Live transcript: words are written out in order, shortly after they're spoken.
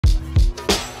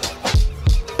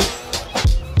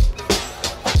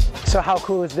So how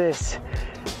cool is this?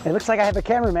 It looks like I have a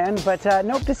cameraman, but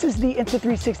nope, this is the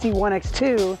Insta360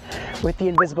 X2 with the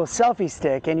invisible selfie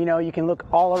stick. And you know, you can look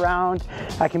all around.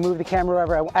 I can move the camera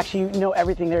wherever I want. Actually, you know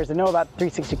everything there is to know about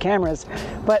 360 cameras,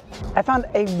 but I found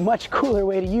a much cooler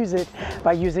way to use it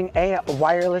by using a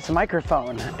wireless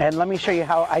microphone. And let me show you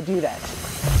how I do that.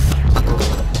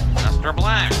 Mr.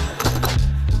 Black.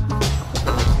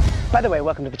 By the way,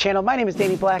 welcome to the channel. My name is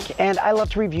Danny Black, and I love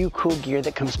to review cool gear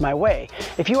that comes my way.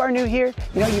 If you are new here,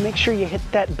 you know, you make sure you hit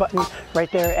that button right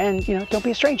there and, you know, don't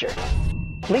be a stranger.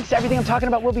 Links to everything I'm talking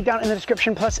about will be down in the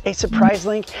description, plus a surprise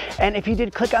link. And if you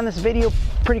did click on this video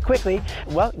pretty quickly,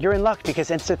 well, you're in luck because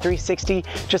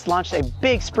Insta360 just launched a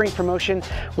big spring promotion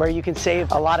where you can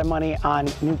save a lot of money on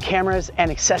new cameras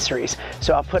and accessories.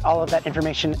 So I'll put all of that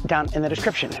information down in the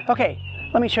description. Okay,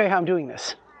 let me show you how I'm doing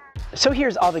this. So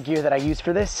here's all the gear that I use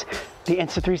for this. The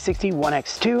Insta360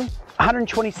 X2,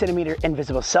 120 centimeter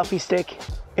invisible selfie stick,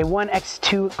 a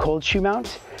X2 cold shoe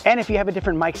mount, and if you have a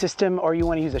different mic system or you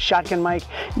want to use a shotgun mic,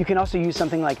 you can also use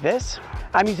something like this.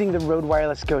 I'm using the Rode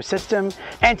Wireless Go system,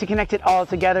 and to connect it all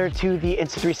together to the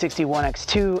Insta360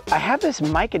 X2, I have this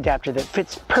mic adapter that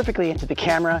fits perfectly into the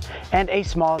camera and a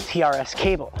small TRS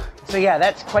cable. So yeah,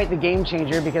 that's quite the game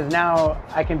changer because now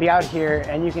I can be out here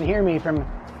and you can hear me from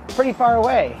pretty far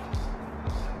away.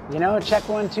 You know, check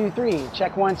 1, 2, 3,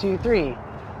 check 1, 2, 3.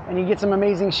 And you get some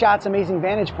amazing shots, amazing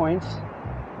vantage points.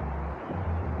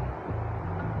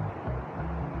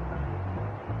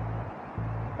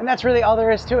 And that's really all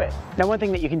there is to it. Now, one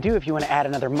thing that you can do if you want to add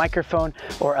another microphone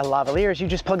or a lavalier is you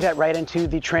just plug that right into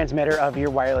the transmitter of your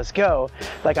Wireless Go,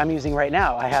 like I'm using right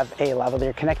now. I have a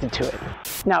lavalier connected to it.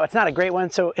 Now, it's not a great one,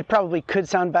 so it probably could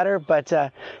sound better, but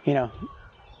you know,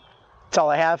 that's all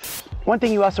I have. One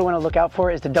thing you also want to look out for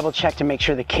is to double check to make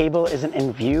sure the cable isn't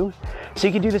in view. So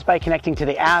you can do this by connecting to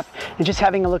the app and just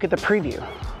having a look at the preview.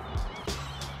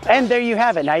 And there you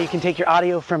have it. Now you can take your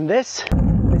audio from this.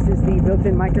 This is the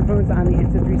built-in microphones on the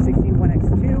Insta360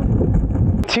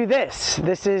 X2 to this.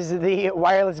 This is the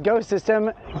Wireless Go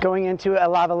system going into a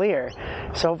lavalier.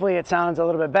 So hopefully it sounds a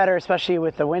little bit better, especially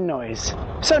with the wind noise.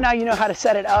 So now you know how to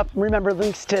set it up. Remember,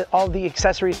 links to all the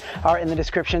accessories are in the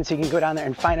description, so you can go down there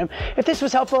and find them. If this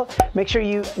was helpful, make sure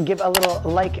you give a little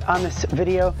like on this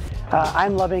video.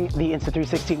 I'm loving the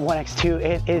Insta360 X2.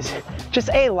 It is just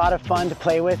a lot of fun to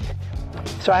play with.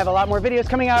 So I have a lot more videos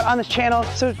coming out on this channel,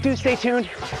 so do stay tuned,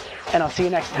 and I'll see you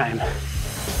next time.